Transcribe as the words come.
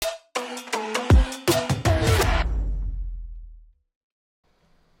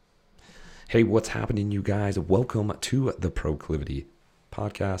Hey, what's happening, you guys? Welcome to the Proclivity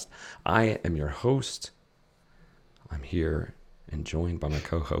Podcast. I am your host. I'm here and joined by my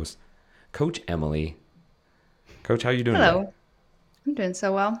co-host, Coach Emily. Coach, how you doing today? Hello. I'm doing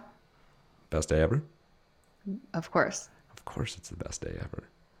so well. Best day ever? Of course. Of course, it's the best day ever.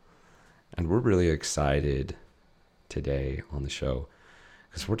 And we're really excited today on the show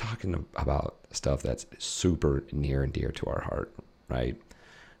because we're talking about stuff that's super near and dear to our heart, right?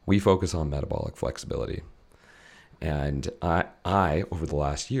 We focus on metabolic flexibility. And I, over the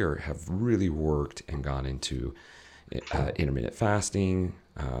last year, have really worked and gone into intermittent fasting,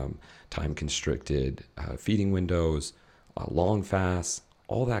 time constricted feeding windows, long fasts,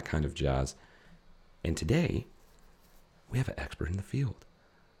 all that kind of jazz. And today, we have an expert in the field.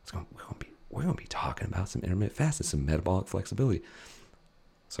 We're going to be talking about some intermittent fasting, some metabolic flexibility.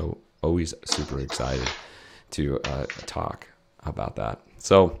 So always super excited to talk about that.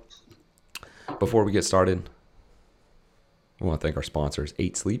 So before we get started, we want to thank our sponsors,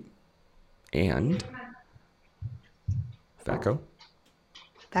 8 Sleep and Fatco.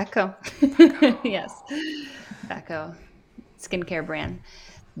 Fatco. Yes. Fatco. Skincare brand.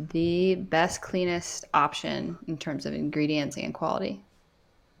 The best, cleanest option in terms of ingredients and quality.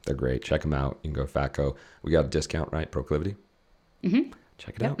 They're great. Check them out. You can go to Fatco. We got a discount, right? Proclivity. Mm-hmm.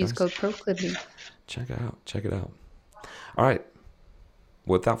 Check it Yep. out, Use guys. code PROCLIVITY. Check it out. Check it out. All right.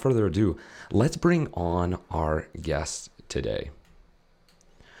 Without further ado, let's bring on our guest today.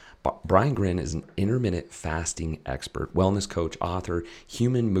 Gryn is an intermittent fasting expert, wellness coach, author,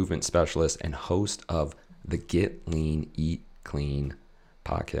 human movement specialist, and host of the Get Lean, Eat Clean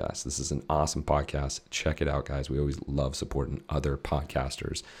podcast. This is an awesome podcast. Check it out, guys. We always love supporting other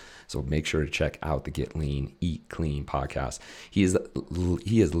podcasters. So make sure to check out the Get Lean, Eat Clean podcast. He is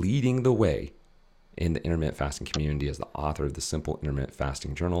leading the way in the intermittent fasting community as the author of the Simple Intermittent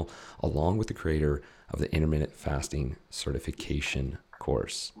Fasting Journal, along with the creator of the Intermittent Fasting Certification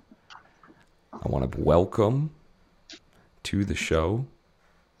course. I want to welcome to the show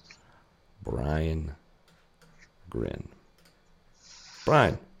Gryn.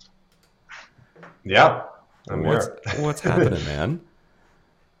 Brian. Yeah, I'm here. What's happening, man?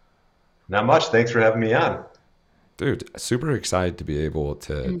 Not much. Thanks for having me on. Dude, super excited to be able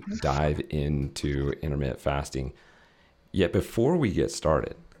to dive into intermittent fasting. Yet before we get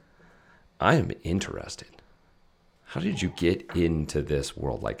started, I am interested. How did you get into this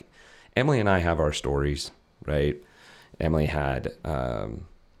world? Like, Emily and I have our stories, right? Emily had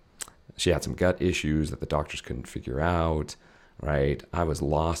she had some gut issues that the doctors couldn't figure out, right? I was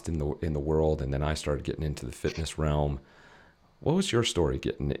lost in the world, and then I started getting into the fitness realm. What was your story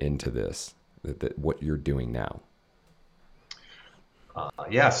getting into this? What you're doing now?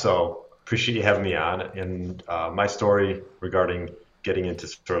 So appreciate you having me on. And my story regarding getting into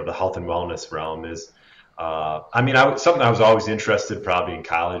sort of the health and wellness realm is, something I was always interested. Probably in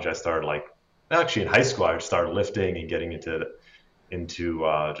college, I started actually in high school, I started lifting and getting into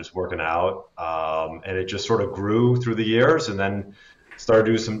just working out, and it just sort of grew through the years, and then started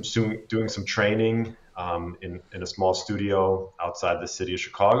doing some training in a small studio outside the city of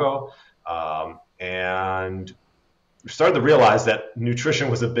Chicago, and started to realize that nutrition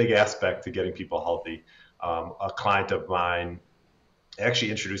was a big aspect to getting people healthy. A client of mine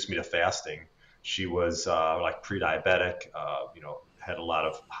actually introduced me to fasting. She was like pre-diabetic, had a lot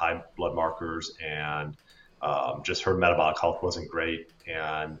of high blood markers, and just her metabolic health wasn't great.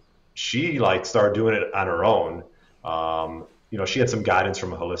 And she started doing it on her own. She had some guidance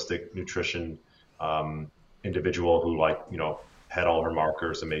from a holistic nutrition individual who had all her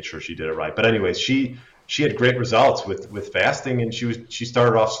markers and made sure she did it right. But anyways, she had great results with fasting, and she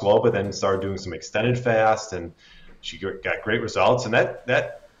started off slow, but then started doing some extended fast, and she got great results. And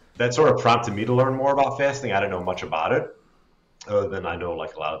that sort of prompted me to learn more about fasting. I didn't know much about it, other than I know a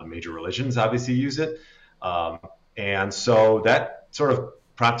lot of the major religions obviously use it. And so that sort of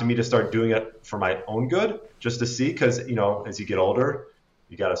prompted me to start doing it for my own good, just to see, because as you get older,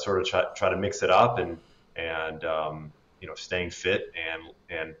 you got to sort of try to mix it up, and staying fit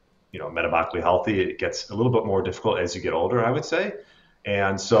and metabolically healthy, it gets a little bit more difficult as you get older, I would say.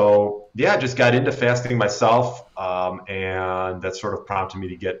 And so, I just got into fasting myself, and that sort of prompted me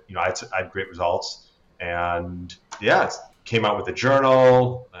to get, I had great results, and it came out with a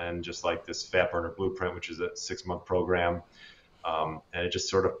journal and just like this Fat Burner Blueprint, which is a 6-month program, and it just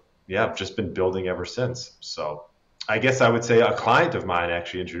sort of, just been building ever since. So I guess I would say a client of mine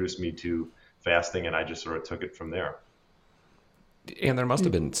actually introduced me to fasting, and I just sort of took it from there. And there must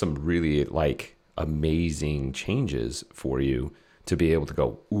have been some really amazing changes for you to be able to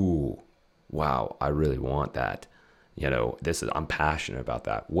go, ooh, wow, I really want that. I'm passionate about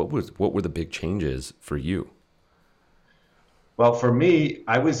that. What were the big changes for you? Well, for me,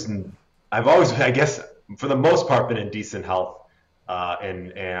 I've always, I guess, for the most part, been in decent health,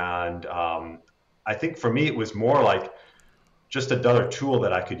 and I think for me it was more like just another tool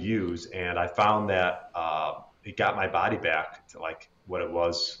that I could use, and I found that it got my body back to like what it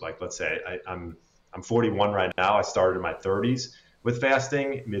was like. Let's say I'm 41 right now. I started in my 30s with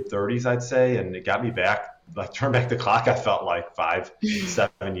fasting, mid 30s, I'd say, and it got me back, like turned back the clock. I felt like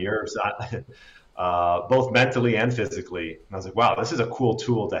 7 years. Both mentally and physically. And I was like, wow, this is a cool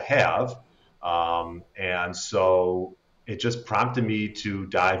tool to have. And so it just prompted me to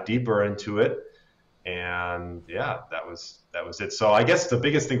dive deeper into it. And yeah, that was it. So I guess the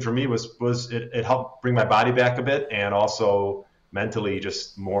biggest thing for me was it helped bring my body back a bit, and also mentally,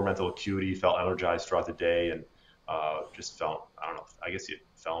 just more mental acuity, felt energized throughout the day, and just felt, I don't know, I guess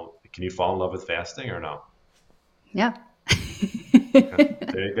can you fall in love with fasting or no? Yeah. Okay,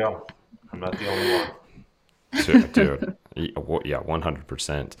 there you go. I'm not the only one. Dude, yeah,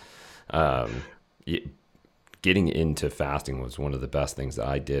 100%. Um, Getting into fasting was one of the best things that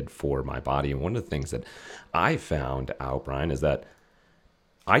I did for my body. And one of the things that I found out, Brian, is that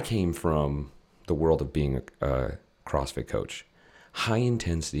I came from the world of being a CrossFit coach. High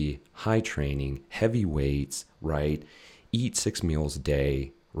intensity, high training, heavy weights, right? Eat 6 meals a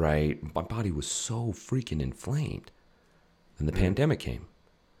day, right? My body was so freaking inflamed. Then the pandemic came.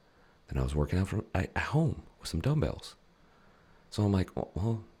 Then I was working out at home with some dumbbells. So I'm like,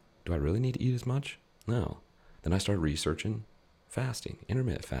 well, do I really need to eat as much? No. Then I started researching fasting,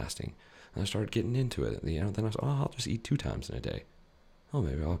 intermittent fasting. And I started getting into it. Then I was, I'll just eat 2 times in a day. Oh,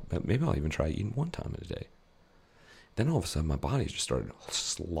 maybe I'll even try eating 1 time in a day. Then all of a sudden, my body just started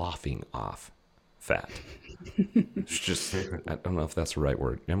sloughing off fat. It's just, I don't know if that's the right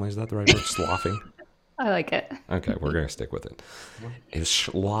word. Emily, is that the right word? Sloughing? I like it. Okay, we're going to stick with it. It was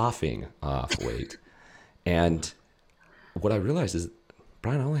sloughing off weight. And what I realized is,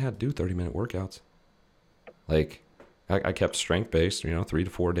 Brian, I only had to do 30-minute workouts. Like, I kept strength-based, 3 to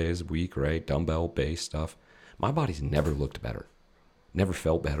 4 days a week, right? Dumbbell-based stuff. My body's never looked better. Never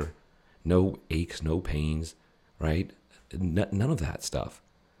felt better. No aches, no pains, right? None of that stuff.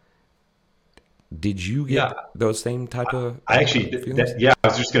 Did you get those same type of I actually, feelings? yeah, I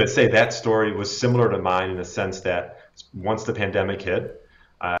was just going to say that story was similar to mine in the sense that once the pandemic hit,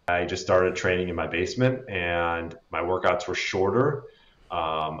 I just started training in my basement, and my workouts were shorter.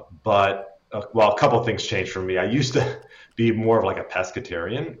 But a couple of things changed for me. I used to be more of like a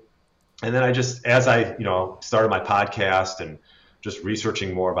pescatarian. And then as I, started my podcast and just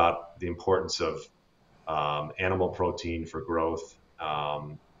researching more about the importance of animal protein for growth,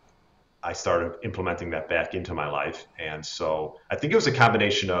 I started implementing that back into my life. And so I think it was a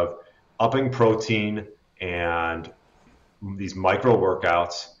combination of upping protein and these micro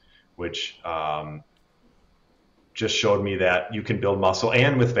workouts, which just showed me that you can build muscle.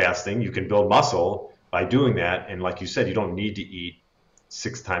 And with fasting, you can build muscle by doing that. And like you said, you don't need to eat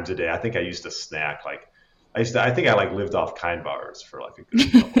 6 times a day. I think I used to snack I think I lived off Kind bars for like a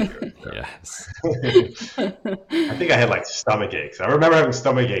good couple of years. Yes. I think I had like stomach aches. I remember having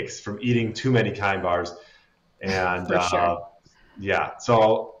stomach aches from eating too many Kind bars. And For sure. yeah,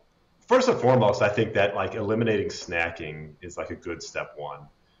 so first and foremost, I think that like eliminating snacking is like a good step one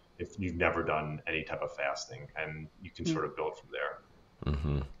if you've never done any type of fasting, and you can sort of build from there.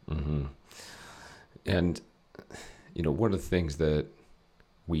 Mm-hmm. Mm-hmm. And, one of the things that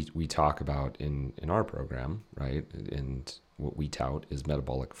we talk about in our program, right, and what we tout is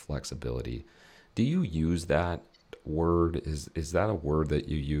metabolic flexibility. Do you use that word? Is that a word that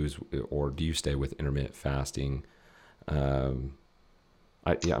you use, or do you stay with intermittent fasting? I'm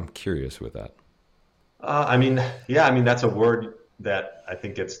curious with that. That's a word that I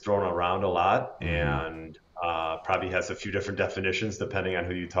think gets thrown around a lot, Mm-hmm. and probably has a few different definitions depending on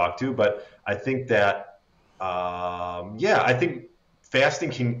who you talk to. But I think that, I think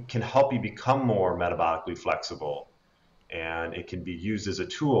fasting can help you become more metabolically flexible, and it can be used as a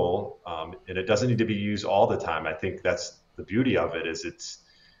tool, and it doesn't need to be used all the time. I think that's the beauty of it, is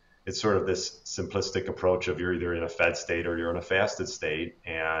it's sort of this simplistic approach of you're either in a fed state or you're in a fasted state,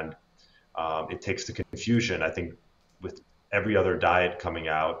 and it takes the confusion. I think with every other diet coming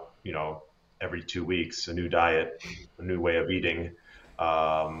out, every 2 weeks, a new diet, a new way of eating,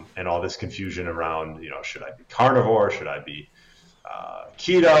 and all this confusion around, should I be carnivore? Should I be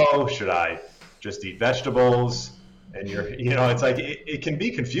keto? Should I just eat vegetables? And it's like it can be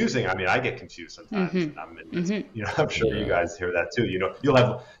confusing. I mean, I get confused sometimes, and I'm sure you Yeah. guys hear that too. You'll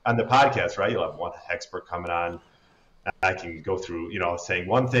have on the podcast, right? You'll have one expert coming on I can go through, saying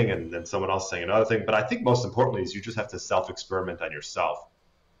one thing and then someone else saying another thing. But I think most importantly is you just have to self-experiment on yourself.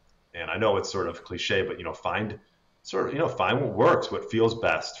 And I know it's sort of cliche, but find what works, what feels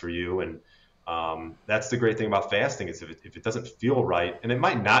best for you. And that's the great thing about fasting is if it doesn't feel right, and it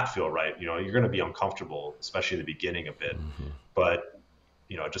might not feel right, you're going to be uncomfortable, especially in the beginning a bit. Mm-hmm. But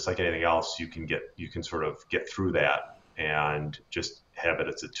just like anything else, you can sort of get through that and just have it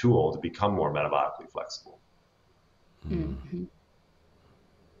as a tool to become more metabolically flexible. Mm-hmm.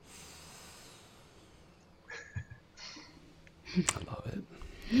 I love it.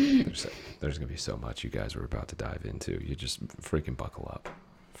 There's going to be so much you guys are about to dive into. You just freaking buckle up.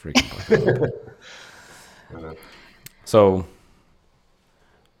 So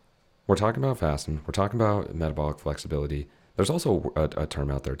we're talking about fasting. We're talking about metabolic flexibility. There's also a term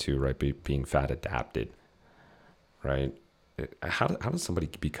out there too, right? Being fat adapted, right? How does somebody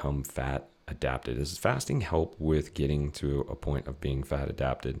become fat adapted? Does fasting help with getting to a point of being fat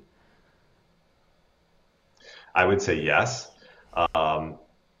adapted? I would say yes. Um,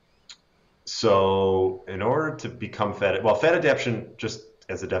 so in order to become fat adaptation, just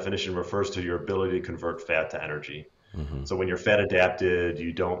as a definition, refers to your ability to convert fat to energy. Mm-hmm. So when you're fat adapted,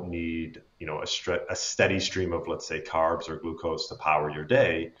 you don't need, a steady stream of, let's say, carbs or glucose to power your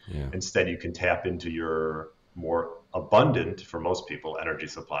day. Yeah. Instead, you can tap into your more abundant, for most people, energy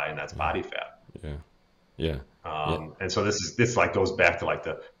supply, and that's Yeah. body fat. Yeah. Yeah. Yeah. And so this like goes back to like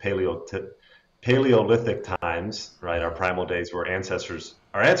the Paleolithic times, right? Our primal days where our ancestors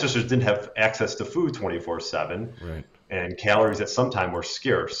didn't have access to food 24/7, Right. and calories at some time were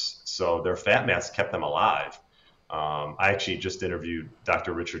scarce. So their fat mass kept them alive. I actually just interviewed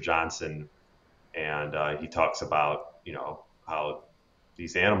Dr. Richard Johnson, and he talks about, how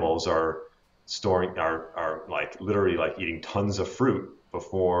these animals are like literally like eating tons of fruit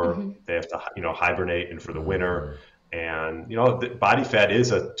before Mm-hmm. they have to, hibernate and for the Mm-hmm. winter. And, the body fat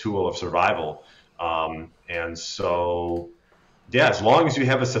is a tool of survival. And so, yeah, as long as you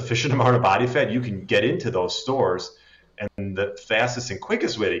have a sufficient amount of body fat, you can get into those stores. And the fastest and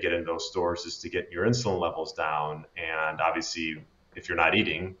quickest way to get into those stores is to get your insulin levels down. And obviously, if you're not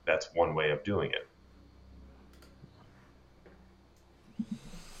eating, that's one way of doing it.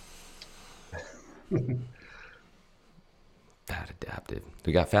 Fat adapted.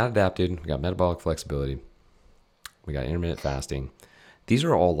 We got fat adapted. We got metabolic flexibility. We got intermittent fasting. These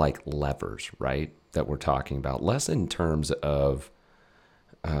are all like levers, right? That we're talking about. Less in terms of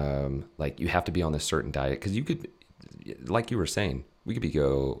like you have to be on this certain diet because you could, like you were saying, we could be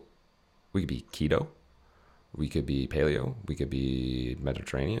keto, we could be paleo, we could be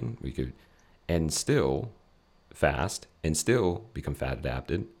Mediterranean, and still fast and still become fat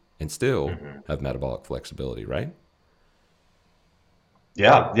adapted and still Mm-hmm. have metabolic flexibility, right?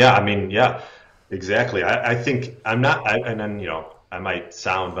 Yeah, yeah. I mean, yeah, exactly. I think I'm not, and then I might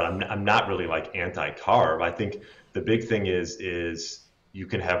sound, but I'm not really like anti-carb. I think the big thing is you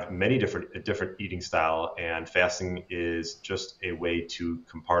can have many different eating style, and fasting is just a way to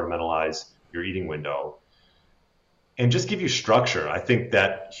compartmentalize your eating window and just give you structure. I think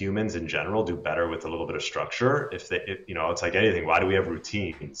that humans in general do better with a little bit of structure. It's like anything. Why do we have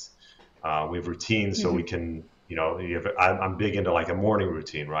routines? We have routines so we Mm-hmm. can, I'm big into like a morning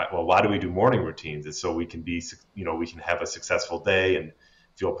routine, right? Well, why do we do morning routines? It's so we can we can have a successful day and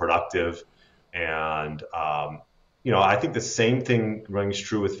feel productive. And, I think the same thing rings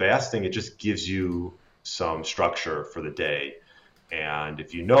true with fasting. It just gives you some structure for the day. And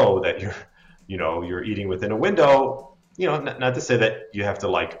if you know that you're eating within a window, not to say that you have to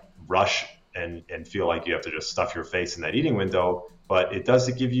like rush and feel like you have to just stuff your face in that eating window, but it does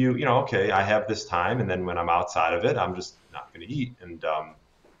give you, okay, I have this time, and then when I'm outside of it, I'm just not going to eat. And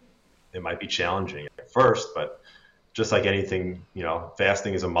it might be challenging at first, but just like anything,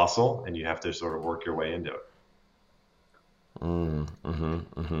 fasting is a muscle, and you have to sort of work your way into it. Mm-hmm,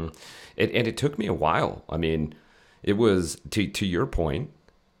 mm-hmm. And it took me a while. I mean, it was to your point,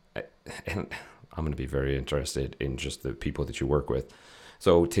 and I'm going to be very interested in just the people that you work with.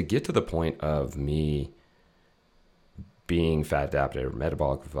 So to get to the point of me being fat adapted or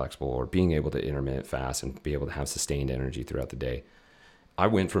metabolically flexible or being able to intermittent fast and be able to have sustained energy throughout the day, I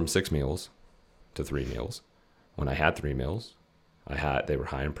went from 6 meals to 3 meals. When I had 3 meals, they were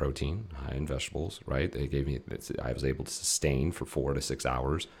high in protein, high in vegetables, right? I was able to sustain for 4 to 6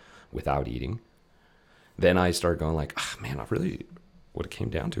 hours without eating. Then I started going like, man, what it came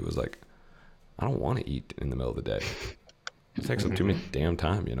down to was like, I don't want to eat in the middle of the day. It takes up too much damn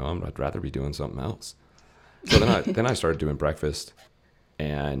time, I'd rather be doing something else. So then I started doing breakfast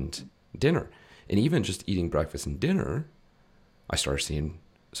and dinner. And even just eating breakfast and dinner, I started seeing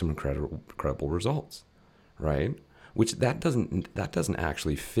some incredible results, right? which that doesn't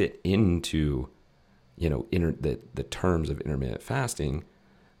actually fit into, the terms of intermittent fasting.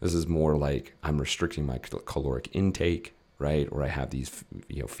 This is more like I'm restricting my caloric intake, right? Or I have these,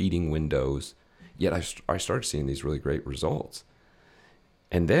 feeding windows. Yet I started seeing these really great results.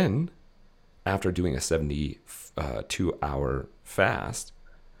 And then after doing a 72-hour fast,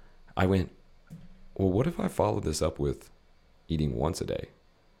 I went, well, what if I followed this up with eating once a day?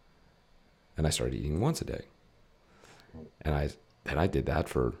 And I started eating once a day. And I did that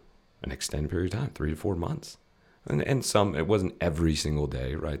for an extended period of time, 3 to 4 months. And some, it wasn't every single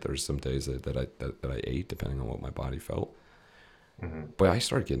day, right? There's some days that I ate depending on what my body felt. Mm-hmm. But I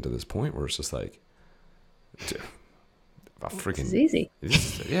started getting to this point where it's just like, This is easy.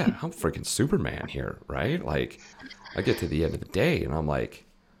 yeah, I'm freaking Superman here, right? Like, I get to the end of the day and I'm like,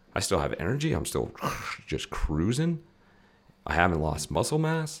 I still have energy. I'm still just cruising. I haven't lost muscle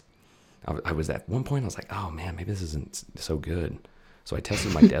mass. I was at one point, I was like, oh man, maybe this isn't so good. So I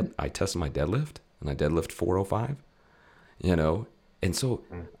tested my deadlift, and I deadlift 405, and so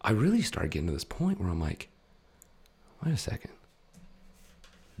I really started getting to this point where I'm like, wait a second,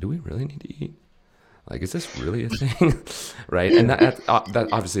 do we really need to eat? Like, is this really a thing? Right? And that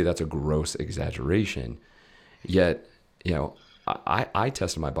obviously that's a gross exaggeration. Yet, I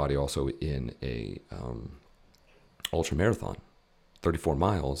tested my body also in a ultra marathon, 34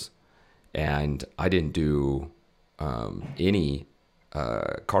 miles, and I didn't do any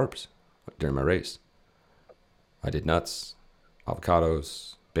carbs during my race. I did nuts,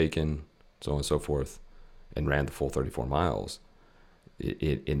 avocados, bacon, so on and so forth, and ran the full 34 miles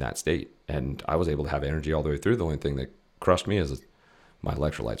in that state. And I was able to have energy all the way through. The only thing that crushed me is my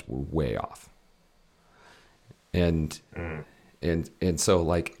electrolytes were way off. And so,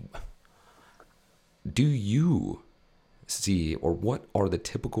 like, do you see, or what are the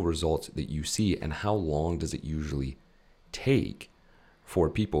typical results that you see, and how long does it usually take for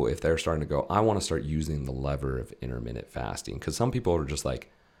people if they're starting to go, I want to start using the lever of intermittent fasting? Because some people are just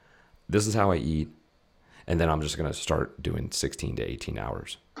like, this is how I eat, and then I'm just going to start doing 16 to 18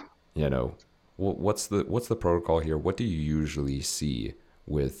 hours. What's the protocol here? What do you usually see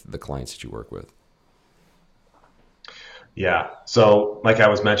with the clients that you work with? Yeah. So, like I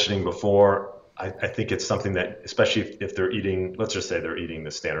was mentioning before, I think it's something that, especially if they're eating, let's just say they're eating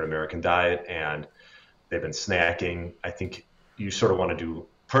the standard American diet and they've been snacking, I think you sort of want to do,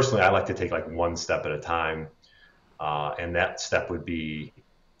 personally, I like to take like one step at a time. And that step would be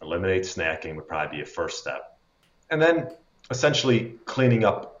eliminate snacking, would probably be a first step. And then essentially cleaning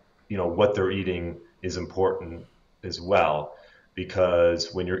up, what they're eating is important as well,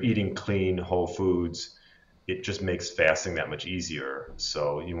 because when you're eating clean, whole foods, it just makes fasting that much easier.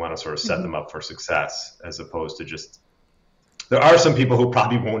 So you want to sort of set Mm-hmm. them up for success as opposed to just, there are some people who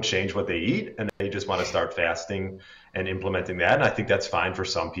probably won't change what they eat and they just want to start fasting and implementing that. And I think that's fine for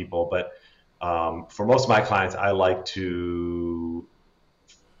some people. But for most of my clients, I like to,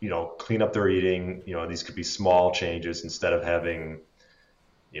 clean up their eating. These could be small changes instead of having,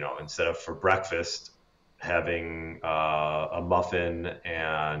 instead of for breakfast, having a muffin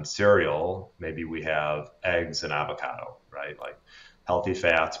and cereal, maybe we have eggs and avocado, right? Like healthy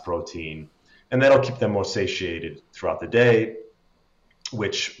fats, protein, and that'll keep them more satiated throughout the day,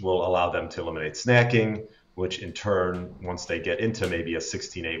 which will allow them to eliminate snacking, which in turn, once they get into maybe a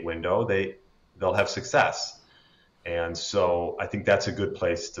 16-8 window, they'll have success. And so I think that's a good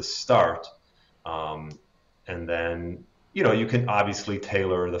place to start. And then, you can obviously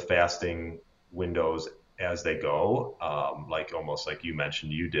tailor the fasting windows as they go, like almost like you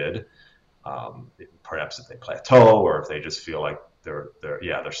mentioned you did. Perhaps if they plateau or if they just feel like they're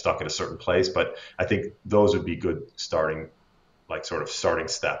stuck at a certain place. But I think those would be good starting, like sort of starting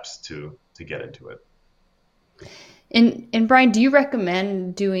steps to get into it. And Brian, do you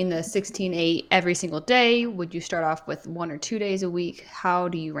recommend doing the 16-8 every single day? Would you start off with 1 or 2 days a week? How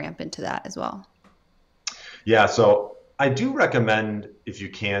do you ramp into that as well? Yeah, so I do recommend, if you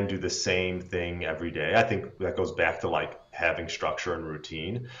can, do the same thing every day. I think that goes back to like having structure and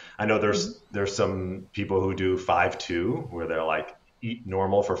routine. I know Mm-hmm. there's some people who do 5-2 where they're like eat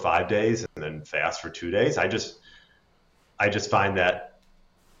normal for 5 days and then fast for 2 days. I just find that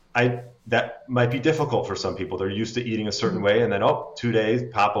might be difficult for some people. They're used to eating a certain Mm-hmm. way, and then 2 days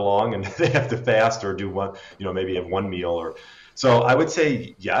pop along, and they have to fast or do one, maybe have one meal. Or so I would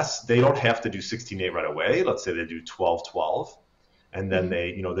say yes, they don't have to do 16-8 right away. Let's say they do 12-12, and then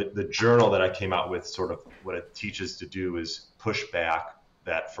Mm-hmm. they, the journal that I came out with, sort of what it teaches to do is push back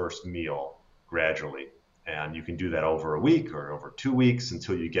that first meal gradually. And you can do that over a week or over 2 weeks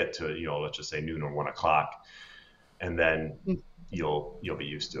until you get to, let's just say noon or 1 o'clock, and then you'll be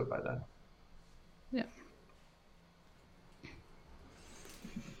used to it by then. Yeah.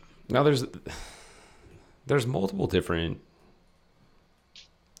 Now there's multiple different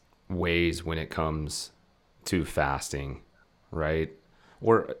ways when it comes to fasting, right?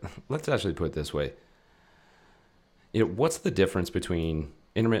 Or let's actually put it this way. What's the difference between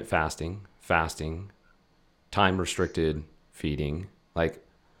intermittent fasting, fasting, time restricted feeding? Like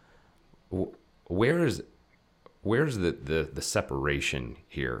where is where's the separation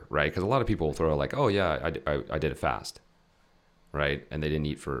here, right? Because a lot of people throw like, oh yeah, I did a fast, right? And they didn't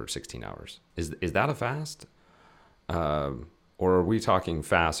eat for 16 hours. Is that a fast? Or are we talking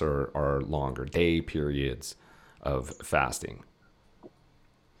fasts or longer day periods of fasting?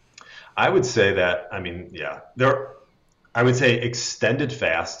 I would say that, I mean, yeah, I would say extended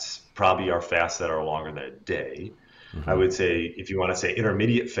fasts probably are fasts that are longer than a day. I Mm-hmm. would say if you want to say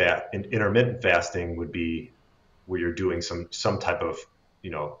intermittent fasting would be where you're doing some type of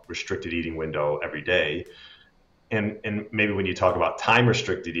restricted eating window every day. And maybe when you talk about time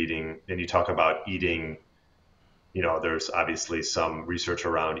restricted eating, then you talk about eating. There's obviously some research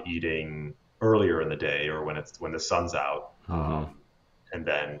around eating earlier in the day or when the sun's out, Mm-hmm. and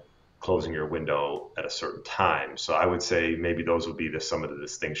then closing your window at a certain time. So I would say maybe those would be some of the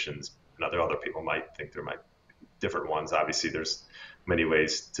distinctions. And other people might think there might be different ones. Obviously, there's many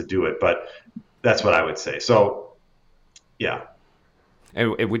ways to do it, but that's what I would say. So yeah.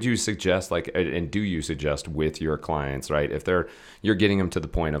 And would you suggest and do you suggest with your clients, right? If you're getting them to the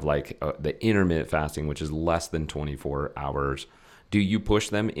point of like the intermittent fasting, which is less than 24 hours, do you push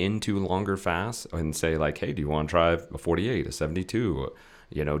them into longer fasts and say like, hey, do you want to try a 48, a 72?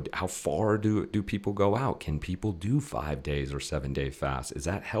 How far do people go out? Can people do 5 days or 7 day fasts? Is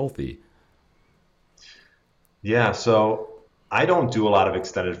that healthy? Yeah, so I don't do a lot of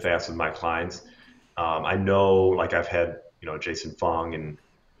extended fasts with my clients. I know, like I've had, Jason Fung and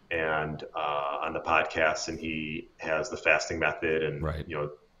on the podcast, and he has the fasting method, and Right.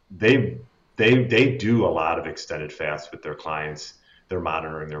 they they do a lot of extended fasts with their clients. They're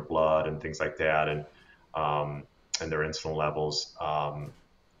monitoring their blood and things like that, um, and their insulin levels.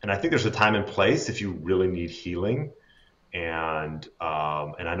 And I think there's a time and place if you really need healing, and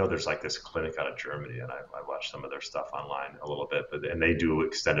I know there's like this clinic out of Germany, and I watched some of their stuff online a little bit, and they do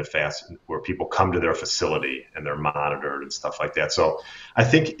extended fasts where people come to their facility and they're monitored and stuff like that. So I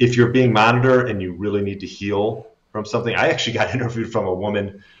think if you're being monitored and you really need to heal from something, I actually got interviewed from a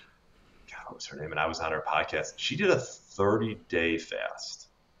woman. God, what was her name? And I was on her podcast. She did a 30-day fast.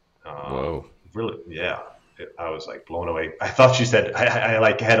 Whoa. Really, yeah. I was like blown away. I thought she said I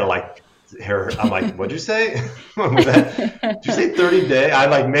like had to like her. I'm like, what'd you say? Was that? Did you say 30-day? I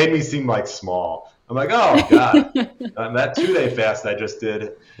like made me seem like small. I'm like, oh god, that 2-day fast I just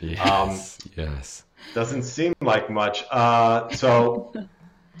did Yes. Yes. doesn't seem like much. But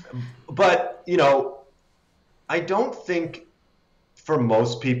I don't think for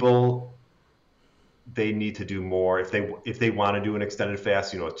most people they need to do more if they want to do an extended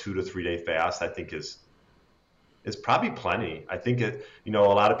fast. A 2 to 3 day fast, I think is probably plenty. I think a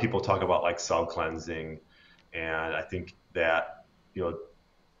lot of people talk about like cell cleansing, and I think that,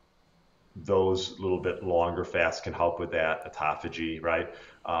 those little bit longer fasts can help with that autophagy, right?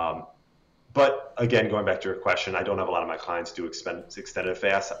 But again, going back to your question, I don't have a lot of my clients do extended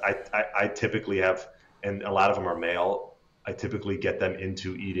fasts. I typically have, and a lot of them are male. I typically get them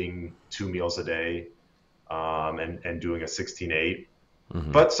into eating 2 meals a day, and doing a 16/8.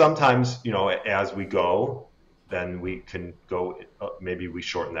 Mm-hmm. But sometimes, as we go, then we can go, maybe we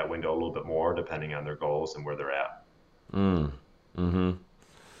shorten that window a little bit more depending on their goals and where they're at. Mm. Mm-hmm.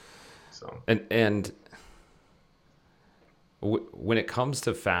 So, And when it comes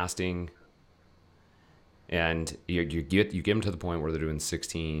to fasting, and you get them to the point where they're doing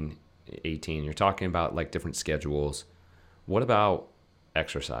 16, 18, you're talking about like different schedules. What about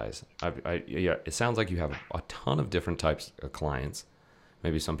exercise? Yeah, it sounds like you have a ton of different types of clients.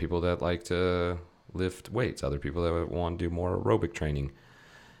 Maybe some people that like to lift weights, other people that want to do more aerobic training.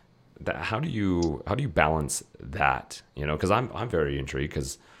 How do you balance that? Because I'm very intrigued,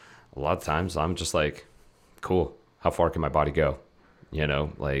 because a lot of times I'm just like, cool. How far can my body go?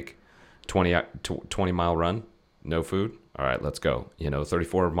 Like 20 mile run, no food. All right, let's go.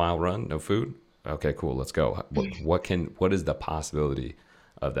 34-mile run, no food. Okay, cool. Let's go. What is the possibility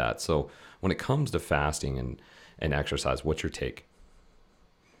of that? So when it comes to fasting and exercise, what's your take?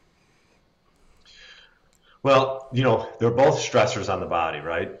 well, they're both stressors on the body,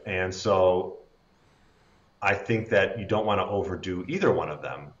 right? And so I think that you don't want to overdo either one of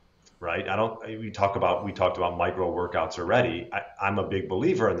them, right? I don't. We talked about micro workouts already. I'm a big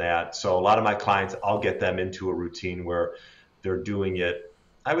believer in that. So a lot of my clients, I'll get them into a routine where they're doing it.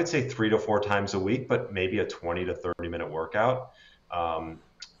 I would say 3 to 4 times a week, but maybe a 20 to 30 minute workout. Um,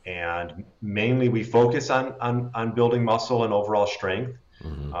 and mainly we focus on building muscle and overall strength,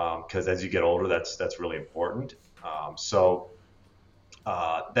 Mm-hmm. because as you get older, that's really important. So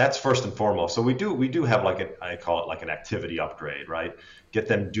that's first and foremost. So we do have like I call it like an activity upgrade, right? Get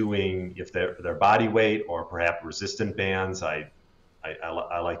them doing if their body weight or perhaps resistant bands. I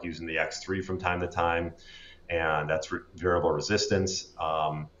like using the X3 from time to time, and that's variable resistance.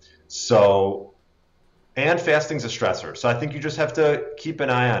 So and fasting's a stressor. So I think you just have to keep an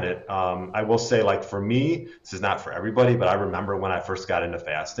eye on it. I will say, like for me, this is not for everybody, but I remember when I first got into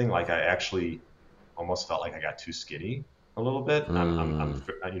fasting, like I actually almost felt like I got too skinny a little bit. Mm.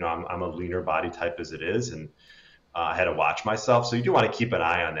 I'm a leaner body type as it is, and I had to watch myself. So you do want to keep an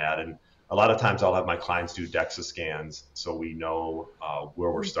eye on that. And a lot of times I'll have my clients do DEXA scans so we know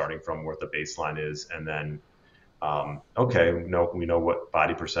where we're starting from, what the baseline is, and then okay, we know what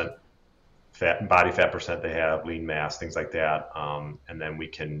body fat percent they have, lean mass, things like that, and then we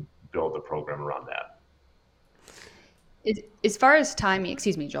can build the program around that. As far as timing,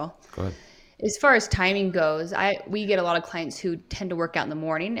 excuse me, Joel. Go ahead. As far as timing goes, we get a lot of clients who tend to work out in the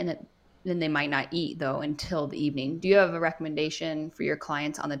morning and then they might not eat though until the evening. Do you have a recommendation for your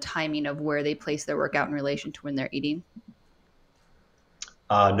clients on the timing of where they place their workout in relation to when they're eating?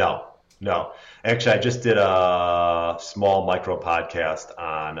 No, no. Actually, I just did a small micro podcast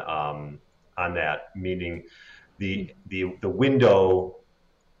on that, meaning the window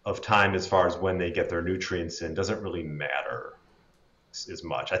of time as far as when they get their nutrients in doesn't really matter as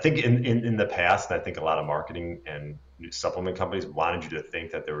much. I think in the past, and I think a lot of marketing and supplement companies wanted you to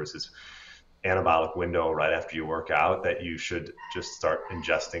think that there was this anabolic window right after you work out that you should just start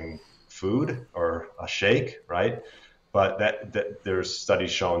ingesting food or a shake, right? But that there's studies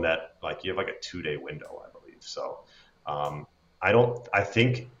showing that like you have like a 2 day window, I believe. So I don't. I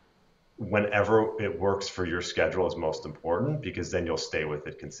think whenever it works for your schedule is most important because then you'll stay with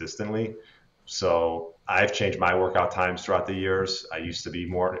it consistently. So I've changed my workout times throughout the years. I used to be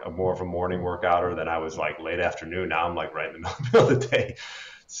more of a morning workouter, then I was like late afternoon. Now I'm like right in the middle of the day.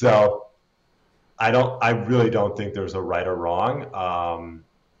 So I really don't think there's a right or wrong.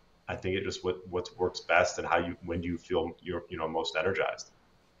 I think it just what works best and how you when you feel you're most energized.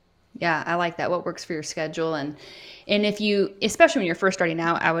 Yeah, I like that. What works for your schedule and if you especially when you're first starting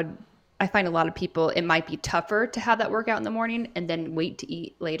out, I find a lot of people it might be tougher to have that workout in the morning and then wait to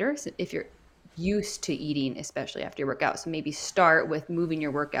eat later. So if you're used to eating, especially after your workout. So maybe start with moving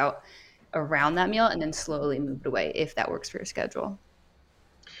your workout around that meal and then slowly move it away if that works for your schedule.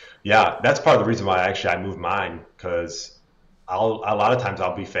 Yeah, that's part of the reason why actually I moved mine because I'll a lot of times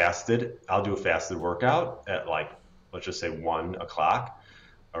I'll be fasted. I'll do a fasted workout at like let's just say 1 o'clock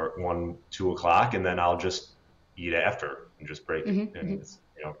or 1, 2 o'clock, and then I'll just eat after and just break Hmm. and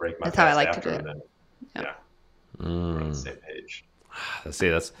break my That's how I fast like to do after, and it. then Yeah. yeah, we're on the Mm. same page. See,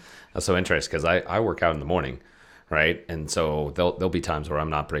 that's so interesting because I work out in the morning, right? And so there'll be times where I'm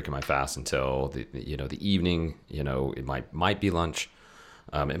not breaking my fast until the evening. It might be lunch.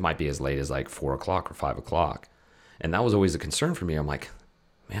 It might be as late as like 4 o'clock or 5 o'clock, and that was always a concern for me. I'm like,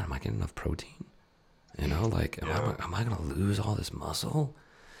 man, am I getting enough protein? Like, Yeah. am I gonna lose all this muscle?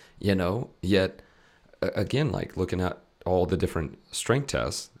 Yet again, like looking at all the different strength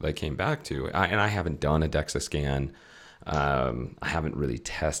tests that I came back to, and I haven't done a DEXA scan. I haven't really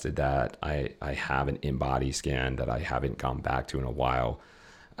tested that. I have an in-body scan that I haven't gone back to in a while.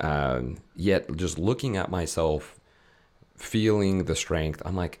 Yet just looking at myself, feeling the strength,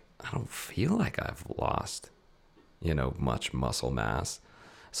 I'm like, I don't feel like I've lost, much muscle mass.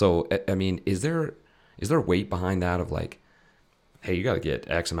 So, I mean, is there weight behind that of like, hey, you got to get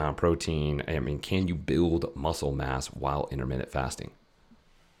X amount of protein? I mean, can you build muscle mass while intermittent fasting?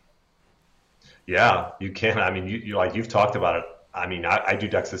 Yeah, you can. I mean, you like you've talked about it. I mean, I do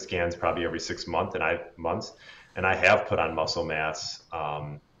DEXA scans probably every 6 months, and I have put on muscle mass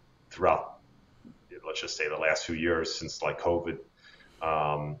throughout, let's just say, the last few years since like COVID.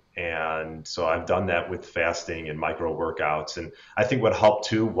 And so I've done that with fasting and micro workouts, and I think what helped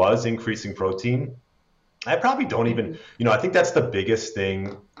too was increasing protein. I probably don't even, Mhm. I think that's the biggest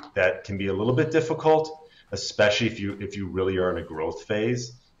thing that can be a little bit difficult, especially if you really are in a growth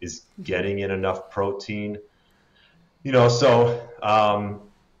phase, is Mhm. getting in enough protein. So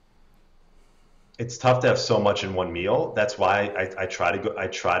it's tough to have so much in one meal. That's why I try to go. I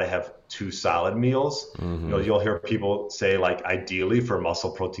try to have two solid meals. Mm-hmm. You'll hear people say like ideally for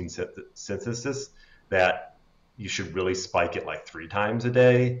muscle protein synthesis that you should really spike it like 3 times a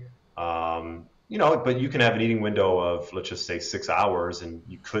day. But you can have an eating window of let's just say 6 hours, and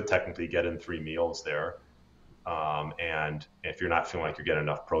you could technically get in 3 meals there. And if you're not feeling like you're getting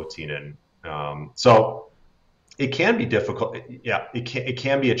enough protein in, so it can be difficult. Yeah, it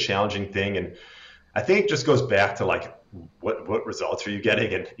can be a challenging thing, and I think it just goes back to like what results are you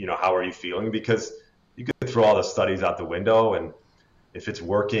getting, and how are you feeling? Because you could throw all the studies out the window, and if it's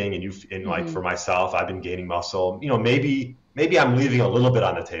working, and like Hmm. for myself, I've been gaining muscle. Maybe I'm leaving a little bit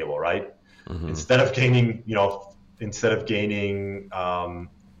on the table, right? Mm-hmm. Instead of gaining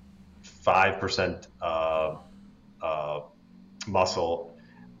 5% uh, muscle,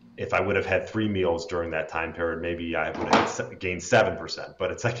 if I would have had 3 meals during that time period, maybe I would have gained 7%.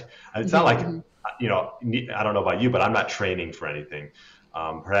 But it's not like, Hmm. I don't know about you, but I'm not training for anything.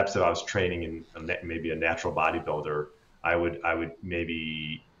 Perhaps if I was training in maybe a natural bodybuilder, I would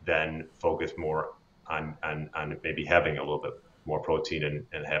maybe then focus more on maybe having a little bit more protein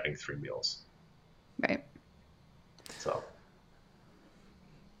and having 3 meals. Right. So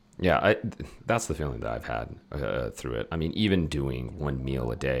Yeah, that's the feeling that I've had through it. I mean, even doing one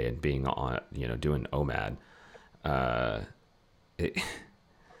meal a day and being on, doing OMAD, uh, it,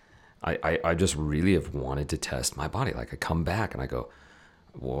 I just really have wanted to test my body. Like I come back and I go,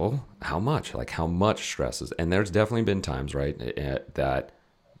 well, how much? Like how much stress is? And there's definitely been times, right, that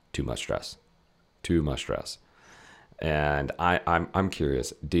too much stress, too much stress. And I'm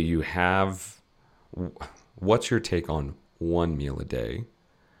curious. Do you have what's your take on one meal a day?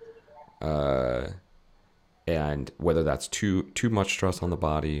 And whether that's too much stress on the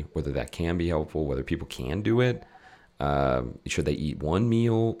body, whether that can be helpful, whether people can do it. Should they eat one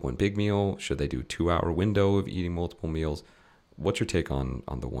meal, one big meal? Should they do a 2 hour window of eating multiple meals? What's your take on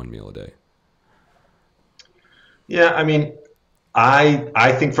the one meal a day? yeah, I mean,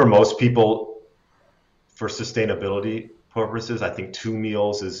 I think for most people, for sustainability purposes, I think 2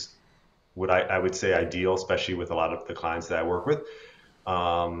 meals is what I would say ideal, especially with a lot of the clients that I work with.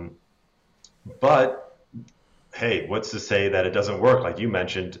 Um, but hey, what's to say that it doesn't work? Like you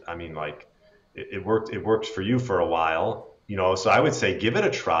mentioned, I mean, like it worked. It worked for you for a while, So I would say give it a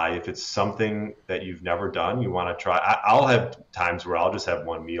try if it's something that you've never done. You want to try. I'll have times where I'll just have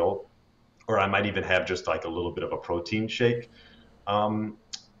one meal, or I might even have just like a little bit of a protein shake. Um,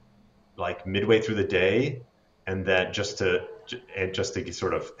 like midway through the day, and that just to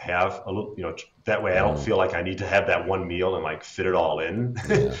sort of have a little, that way I don't Mm-hmm. feel like I need to have that one meal and like fit it all in.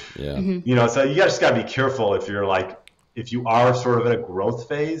 Yeah, yeah. Hmm. So you just got to be careful if you are sort of in a growth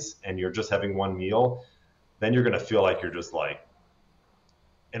phase and you're just having one meal, then you're going to feel like you're just like,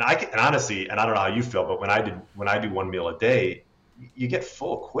 and honestly, and I don't know how you feel, but when I do one meal a day, you get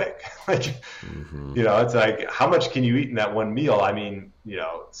full quick. Like, Mm-hmm. it's like, how much can you eat in that one meal? I mean,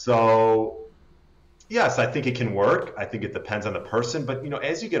 so yes, I think it can work. I think it depends on the person, but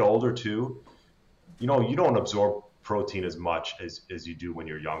as you get older too, you don't absorb protein as much as you do when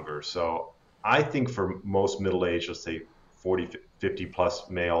you're younger. So I think for most middle-aged, let's say 40, 50 plus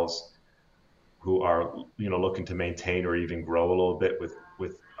males who are, looking to maintain or even grow a little bit with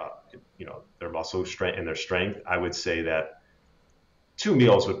their muscle strength and their strength, I would say that 2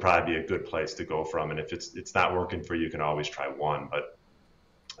 meals would probably be a good place to go from. And if it's not working for you, you can always try one. But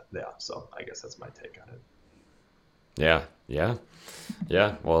yeah, so I guess that's my take on it. Yeah, yeah,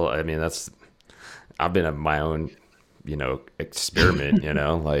 yeah. Well, I mean, I've been at my own, experiment.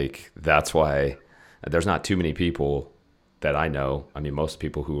 Like that's why there's not too many people that I know. I mean, most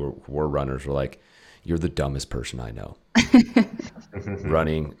people who were runners were like, "You're the dumbest person I know."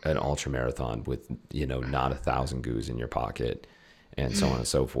 Running an ultra marathon with not 1,000 goos in your pocket and so on and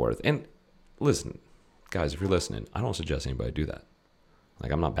so forth. And listen, guys, if you're listening, I don't suggest anybody do that.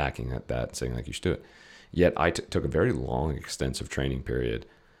 Like I'm not backing at that saying like you should do it. Yet I took a very long, extensive training period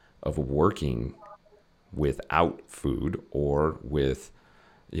of working without food or with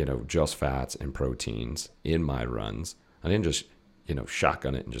just fats and proteins in my runs. I didn't just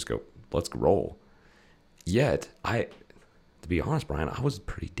shotgun it and just go let's roll. Yet to be honest, Brian, I was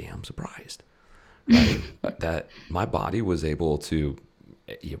pretty damn surprised, right? That my body was able to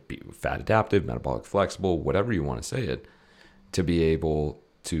be fat adaptive, metabolic flexible, whatever you want to say it, to be able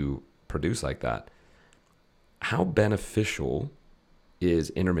to produce like that. How beneficial is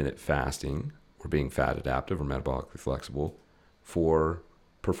intermittent fasting or being fat adaptive or metabolically flexible for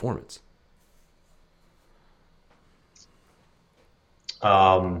performance?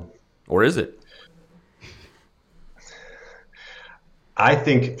 Um, Or is it? I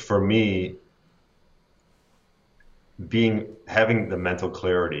think for me, having the mental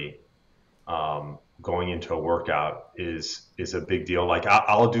clarity going into a workout is a big deal. Like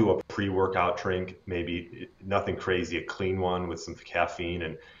I'll do a pre-workout drink, maybe nothing crazy, a clean one with some caffeine,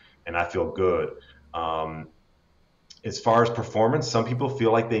 and I feel good. Um, as far as performance, some people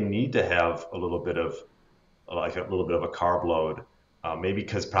feel like they need to have a little bit of a carb load maybe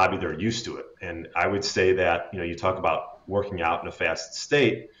because probably they're used to it. And I would say that, you talk about working out in a fast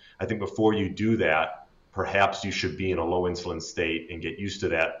state. I think before you do that, perhaps you should be in a low insulin state and get used to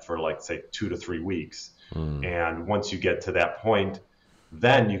that for like, say, 2 to 3 weeks. Mm. And once you get to that point,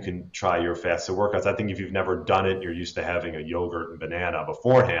 then you can try your fasted workouts. I think if you've never done it, you're used to having a yogurt and banana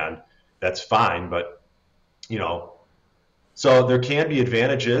beforehand, that's fine. But, you know, so there can be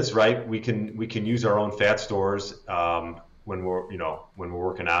advantages, right? We can use our own fat stores when we're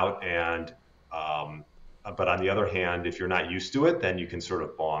working out, and but on the other hand, if you're not used to it, then you can sort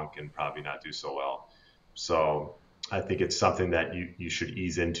of bonk and probably not do so well. So I think it's something that you should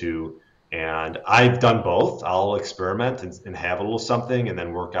ease into. And I've done both. I'll experiment and have a little something, and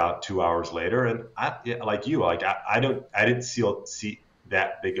then work out 2 hours later. And yeah, like you, like I didn't see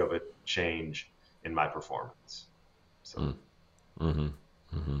that big of a change in my performance. So. Mm. Mm-hmm.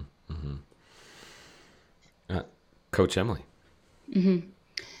 Mm-hmm. Mm-hmm. Coach Emily.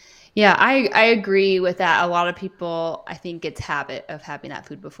 Yeah, I agree with that. A lot of people, I think it's habit of having that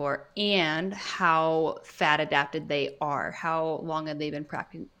food before and how fat adapted they are. How long have they been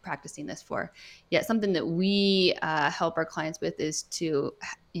practicing this for? Yeah, something that we help our clients with is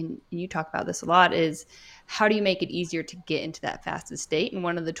and you talk about this a lot, is how do you make it easier to get into that fasted state? And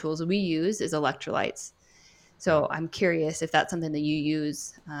one of the tools we use is electrolytes. So I'm curious if that's something that you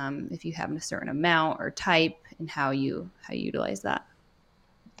use, if you have a certain amount or type, and how you utilize that.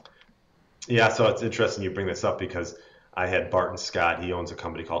 Yeah, so it's interesting you bring this up because I had Barton Scott. He owns a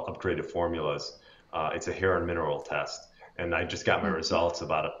company called Upgraded Formulas. It's a hair and mineral test, and I just got my results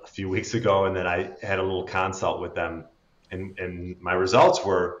about a few weeks ago, and then I had a little consult with them, and my results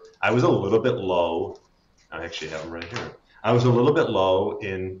were I was a little bit low. I actually have them right here. I was a little bit low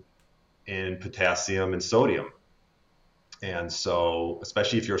in potassium and sodium, and so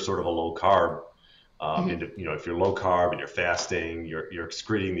especially if you're sort of a low carb. And if you're low carb and you're fasting, you're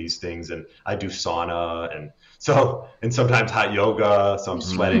excreting these things. And I do sauna and sometimes hot yoga, so I'm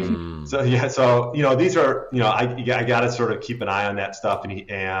sweating. Mm. So yeah, so these are I got to sort of keep an eye on that stuff.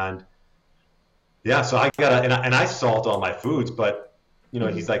 And yeah, so I gotta and I salt all my foods, but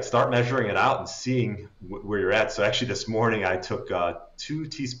he's like, start measuring it out and seeing where you're at. So actually this morning I took 2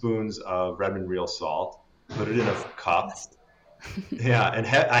 teaspoons of Redmond real salt, put it in a cup. Yeah, and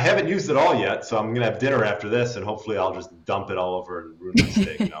I haven't used it all yet, so I'm gonna have dinner after this, and hopefully I'll just dump it all over and ruin my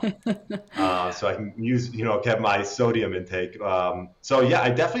steak. So I can have my sodium intake. So yeah, I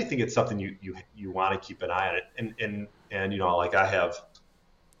definitely think it's something you want to keep an eye on it, and like I have,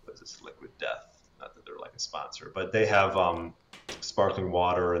 what is this, Liquid Death? Not that they're like a sponsor, but they have sparkling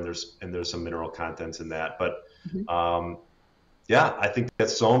water, and there's some mineral contents in that, but. Yeah, I think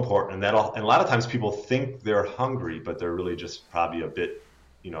that's so important, and a lot of times people think they're hungry, but they're really just probably a bit,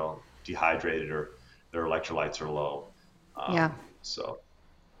 dehydrated, or their electrolytes are low. Yeah, So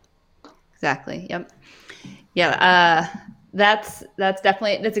exactly. Yep. Yeah. That's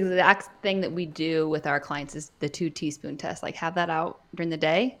definitely that's the exact thing that we do with our clients is the 2 teaspoon test. Like, have that out during the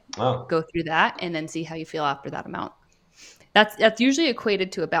day, oh go through that, and then see how you feel after that amount. That's usually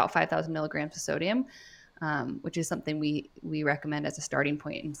equated to about 5,000 milligrams of sodium, which is something we recommend as a starting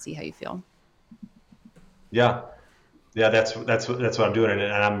point, and see how you feel. yeah, that's what I'm doing,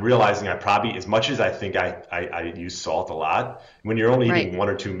 and I'm realizing I probably, as much as I think I use salt a lot, when you're only Right. eating 1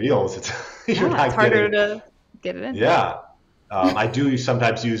 or 2 meals, you're Yeah, it's not harder getting. to get it in. Yeah, I do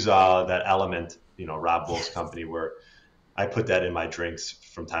sometimes use that Element, Rob Wolf's company, where I put that in my drinks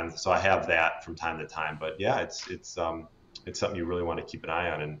from time. So I have that from time to time. But yeah, it's something you really want to keep an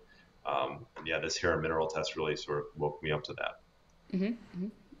eye on. And yeah, this hair and mineral test really sort of woke me up to that.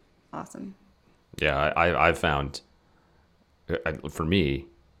 Awesome. Yeah, I've found, for me,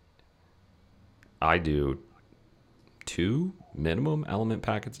 I do 2 minimum element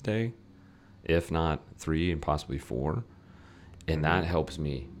packets a day, if not 3 and possibly 4. And that helps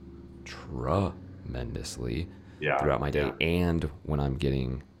me tremendously Yeah, throughout my day. yeah. And when I'm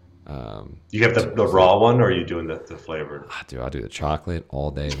getting, You have the raw one, or are you doing the flavored? I do the chocolate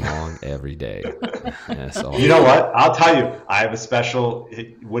all day long, every day. Yeah, so You know what? I'll tell you. I have a special.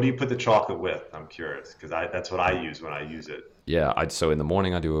 What do you put the chocolate with? I'm curious, because that's what I use when I use it. yeah, so in the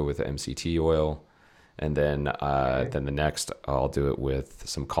morning I do it with MCT oil, and then Okay. then the next I'll do it with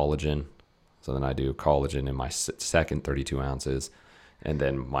some collagen. So then I do collagen in my second 32 ounces, and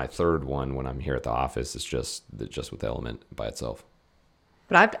then my third one when I'm here at the office is just with Element by itself.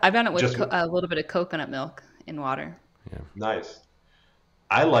 But I've done it with Just a little bit of coconut milk in water. Yeah. nice.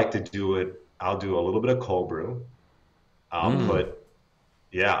 I like to do it. I'll do a little bit of cold brew. I'll Mm. put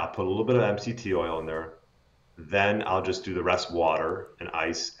I'll put a little bit of MCT oil in there. Then I'll just do the rest water and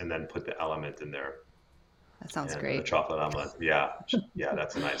ice, and then put the Element in there. That sounds and a great. chocolate omelet. Yeah, yeah,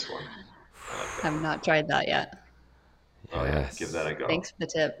 that's a nice one. I like that I've one. not tried that yet. Oh yeah, give that Yes. a go. Thanks for the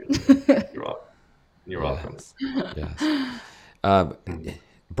Give that a go. tip. You're welcome. You're welcome. Yes. Yes. Um, Mhm.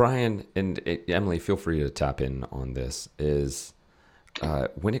 Brian and Emily, feel free to tap in on this. Is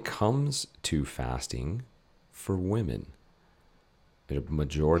when it comes to fasting for women, a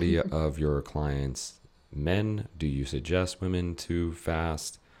majority of your clients men? Do you suggest women to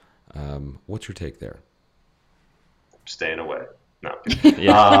fast? What's your take there? Staying away. No, I'm kidding.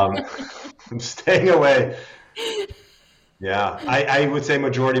 Yeah. I'm staying away. Yeah, I would say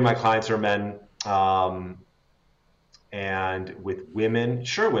majority of my clients are men. And with women,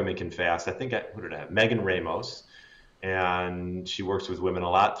 sure, women can fast. I think who did I have? Megan Ramos, and she works with women a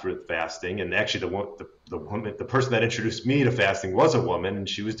lot through fasting. And actually, the woman, the person that introduced me to fasting was a woman, and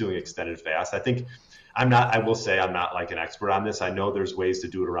she was doing extended fast. I think I'm not. I will say I'm not like an expert on this. I know there's ways to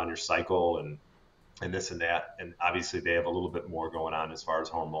do it around your cycle and this and that, and obviously they have a little bit more going on as far as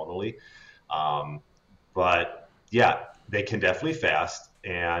hormonally. Um, but yeah, they can definitely fast.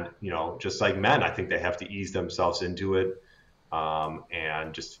 And, just like men, I think they have to ease themselves into it,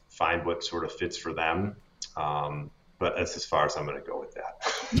 and just find what sort of fits for them. But that's as far as I'm going to go with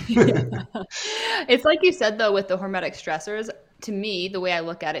that. It's like you said, though, with the hormetic stressors. To me, the way I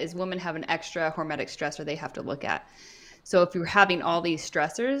look at it is women have an extra hormetic stressor they have to look at. So if you're having all these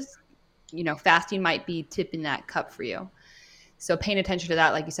stressors, fasting might be tipping that cup for you. So paying attention to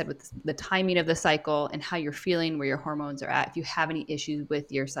that, like you said, with the timing of the cycle and how you're feeling, where your hormones are at. If you have any issues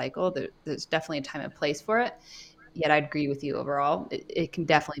with your cycle, there's definitely a time and place for it. Yet I'd agree with you overall. It can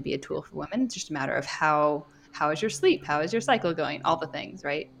definitely be a tool for women. It's just a matter of how is your sleep? How is your cycle going? All the things,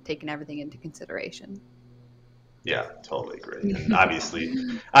 right? Taking everything into consideration. Yeah, totally agree. And obviously,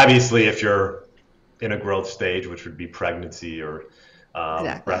 if you're in a growth stage, which would be pregnancy or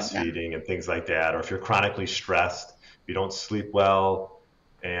Exactly. Yeah. breastfeeding and things like that, or if you're chronically stressed, if you don't sleep well,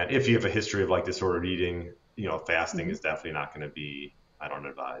 and if you have a history of like disordered eating, fasting Hmm. is definitely not going to be, I don't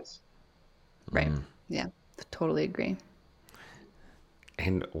advise. Right. Yeah. Totally agree.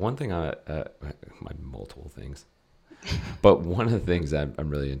 And one thing my multiple things, but one of the things that I'm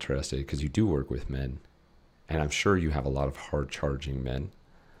really interested because you do work with men, and I'm sure you have a lot of hard charging men.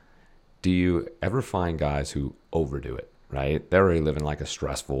 Do you ever find guys who overdo it? Right? They're already living like a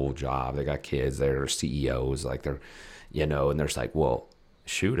stressful job. They got kids. They're CEOs. Like and they're just like, well,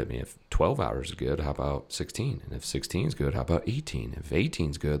 shoot. I mean, if 12 hours is good, how about 16? And if 16 is good, how about 18? If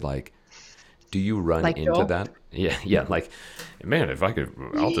 18 is good, like, do you run Like into Joel. that? Yeah, yeah. Like, man, if I could,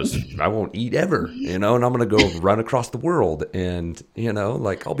 I won't eat ever, and I'm gonna go run across the world, and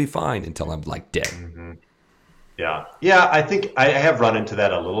like I'll be fine until I'm like dead. Hmm. Yeah. Yeah. I think I have run into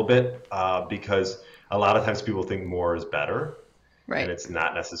that a little bit, because a lot of times people think more is better, and Right. it's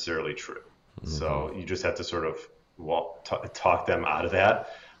not necessarily true. So you just have to sort of talk them out of that.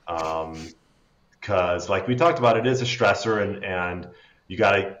 Because, like we talked about, it is a stressor, and you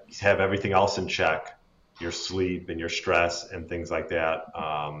got to have everything else in check, your sleep and your stress and things like that,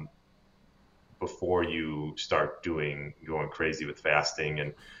 before you start going crazy with fasting.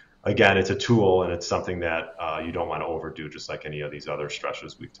 And again, it's a tool, and it's something that you don't want to overdo, just like any of these other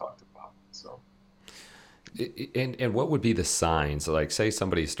stressors we've talked about. So And what would be the signs? Like, say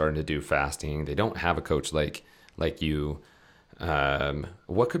somebody's starting to do fasting, they don't have a coach like you.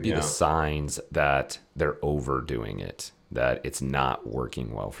 What could be the yeah. signs that they're overdoing it, that it's not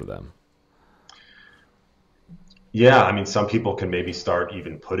working well for them? Yeah, I mean, some people can maybe start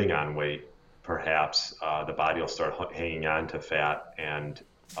even putting on weight. Perhaps the body will start hanging on to fat, and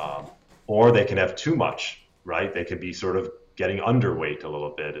or they can have too much. Right? They could be sort of getting underweight a little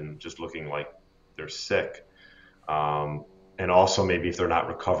bit and just looking like they're sick. And also maybe if they're not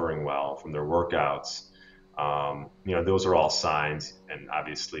recovering well from their workouts, those are all signs. And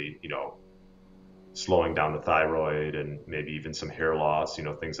obviously, slowing down the thyroid and maybe even some hair loss,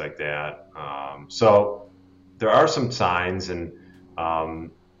 things like that. So there are some signs, and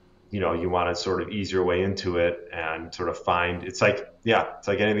um, you want to sort of ease your way into it and sort of find. It's like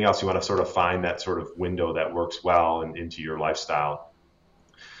anything else. You want to sort of find that sort of window that works well and into your lifestyle.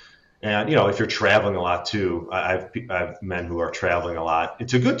 And if you're traveling a lot too, I have men who are traveling a lot.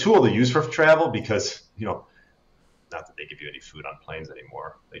 It's a good tool to use for travel because not that they give you any food on planes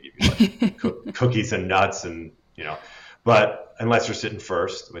anymore. They give you like cookies and nuts, and but unless you're sitting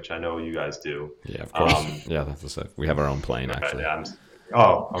first, which I know you guys do. Yeah, of course. Um, Yeah, we have our own plane right, actually. yeah,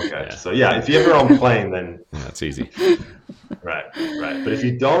 oh, okay. Yeah, So yeah, if you have your own plane, then yeah, it's easy. right, right. But if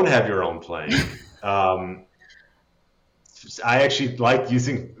you don't have your own plane, I actually like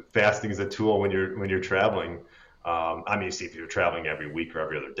using fasting as a tool when you're traveling. I mean, see, if you're traveling every week or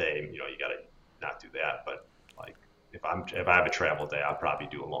every other day, you got to not do that. But if I have a travel day, I'll probably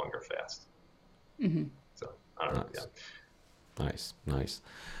do a longer fast. Mm-hmm. So I don't know. Nice. Yeah. Nice.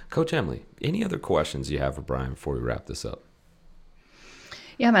 Coach Emily, any other questions you have for Brian before we wrap this up?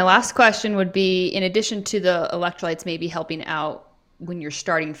 Yeah, my last question would be, in addition to the electrolytes maybe helping out when you're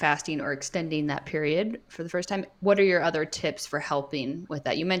starting fasting or extending that period for the first time, what are your other tips for helping with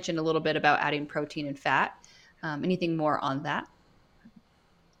that? You mentioned a little bit about adding protein and fat. Anything more on that?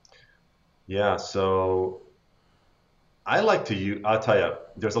 Yeah. So I'll tell you,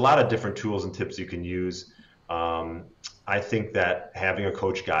 there's a lot of different tools and tips you can use. Um, I think that having a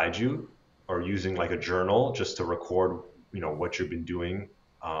coach guide you or using like a journal just to record, what you've been doing,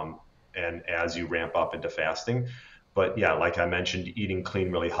 and as you ramp up into fasting. But yeah, like I mentioned, eating clean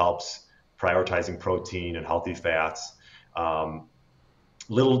really helps, prioritizing protein and healthy fats. Um,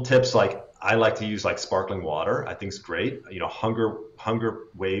 Little tips like I like to use like sparkling water. I think it's great. Hunger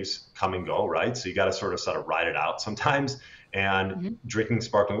waves come and go, right? So you got to sort of ride it out sometimes. And Mm-hmm. drinking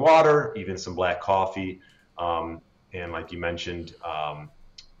sparkling water, even some black coffee, and like you mentioned,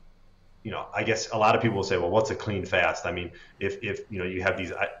 I guess a lot of people will say, well, what's a clean fast? I mean, if you have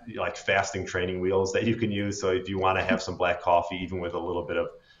these like fasting training wheels that you can use. So if you want to have some black coffee, even with a little bit of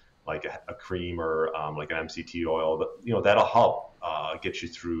like a cream or like an MCT oil, that'll help get you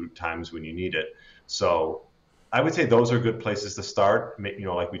through times when you need it. So I would say those are good places to start.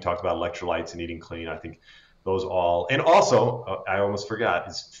 Like we talked about electrolytes and eating clean. I think those all, and also I almost forgot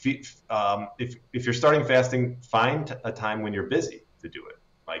is if you're starting fasting, find a time when you're busy to do it.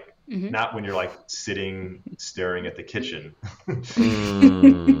 Like Mm-hmm. not when you're like sitting staring at the kitchen,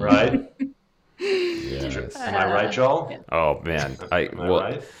 Mm, right? yes. Am I right, Joel? Yeah. Oh man, Am I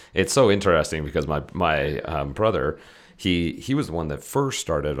right? it's so interesting because my brother, he was the one that first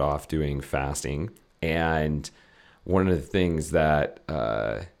started off doing fasting, and one of the things that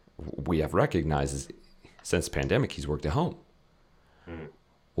we have recognized is since the pandemic, he's worked at home. Mm.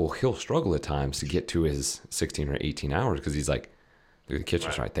 Well, he'll struggle at times to get to his 16 or 18 hours because he's like, dude, the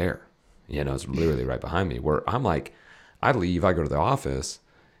kitchen's right there. It's literally right behind me. Where I'm like, I leave, I go to the office,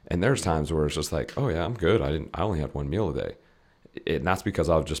 and there's times where it's just like, oh yeah, I'm good. I only had one meal a day. And that's because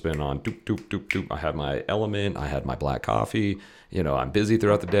I've just been on doop, doop, doop, doop. I had my element, I had my black coffee. I'm busy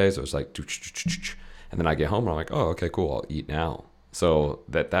throughout the day. So it's like, and then I get home and I'm like, oh, okay, cool. I'll eat now. So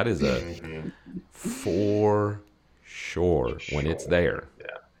that is a for sure when it's there. Yeah.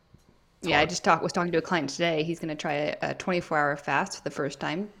 Yeah, I just was talking to a client today. He's going to try a 24-hour fast for the first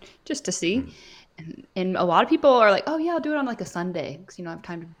time just to see. And a lot of people are like, oh, yeah, I'll do it on like a Sunday because I have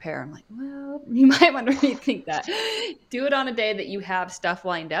time to prepare. I'm like, well, you might want to rethink that. Do it on a day that you have stuff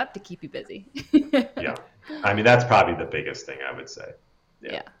lined up to keep you busy. Yeah. I mean, that's probably the biggest thing I would say.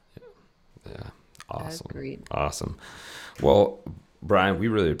 Yeah. Yeah. Awesome. Agreed. Awesome. Well, Brian, we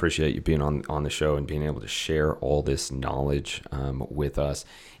really appreciate you being on the show and being able to share all this knowledge with us.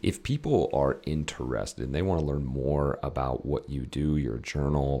 If people are interested and they want to learn more about what you do, your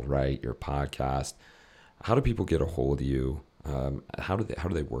journal, right, your podcast, how do people get a hold of you? How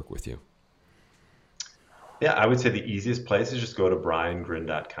do they work with you? Yeah, I would say the easiest place is just go to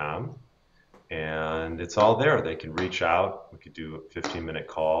briangryn.com and it's all there. They can reach out. We could do a 15-minute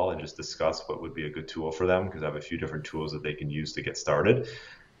call and just discuss what would be a good tool for them because I have a few different tools that they can use to get started.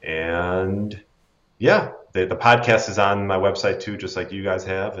 And yeah, the podcast is on my website too, just like you guys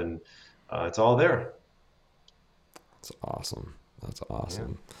have, and it's all there. That's awesome. That's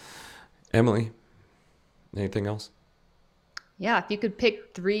awesome. Yeah. Emily, anything else? Yeah, if you could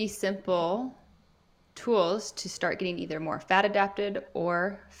pick 3 simple tools to start getting either more fat adapted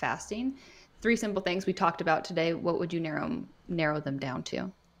or fasting, 3 simple things we talked about today, what would you narrow them down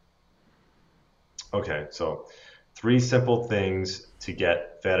to? Okay, so 3 simple things to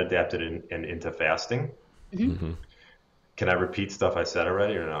get fat adapted and into fasting. Mm-hmm. Can I repeat stuff I said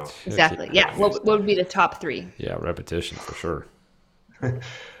already or no? Exactly. Yeah. What would be the top 3? Yeah, repetition for sure.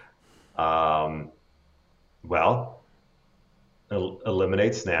 Well,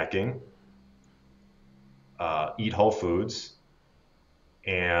 eliminate snacking, eat whole foods,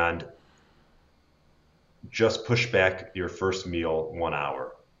 and just push back your first meal 1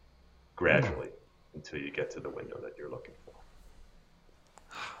 hour gradually until you get to the window that you're looking for.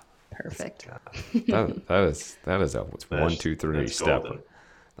 Perfect. That is a 1, 2, 3 step. Golden.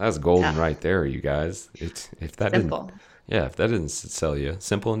 That's golden right there, you guys. If that Simple. if that didn't sell you,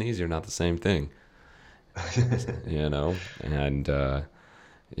 simple and easy are not the same thing. And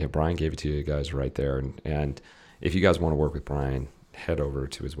Brian gave it to you guys right there. And if you guys want to work with Brian, head over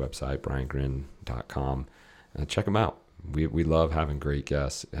to his website, briangryn.com. Check him out. We love having great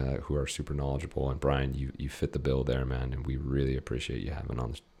guests who are super knowledgeable. And Brian, you fit the bill there, man. And we really appreciate you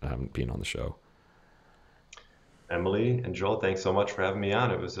being on the show. Emily and Joel, thanks so much for having me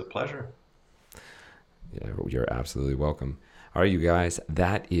on. It was a pleasure. Yeah, you're absolutely welcome. All right, you guys,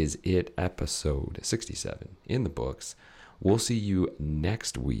 that is it. Episode 67 in the books. We'll see you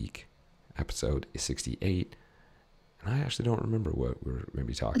next week. Episode 68. And I actually don't remember what we're going to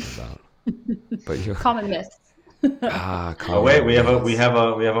be talking about. But you Common myths. Oh wait, we have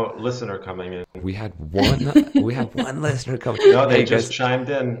a listener coming in. We had one listener coming. No, they Hey just guys, chimed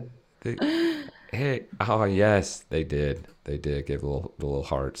in. hey, oh yes, they did. They did give little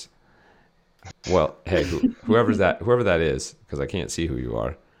hearts. Well, hey, whoever that is, because I can't see who you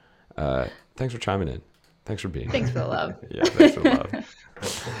are. Thanks for chiming in. Thanks for being here. Thanks for the love. Yeah, thanks for the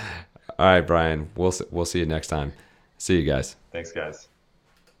love. All right, Brian. We'll see you next time. See you guys. Thanks, guys.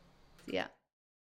 Yeah.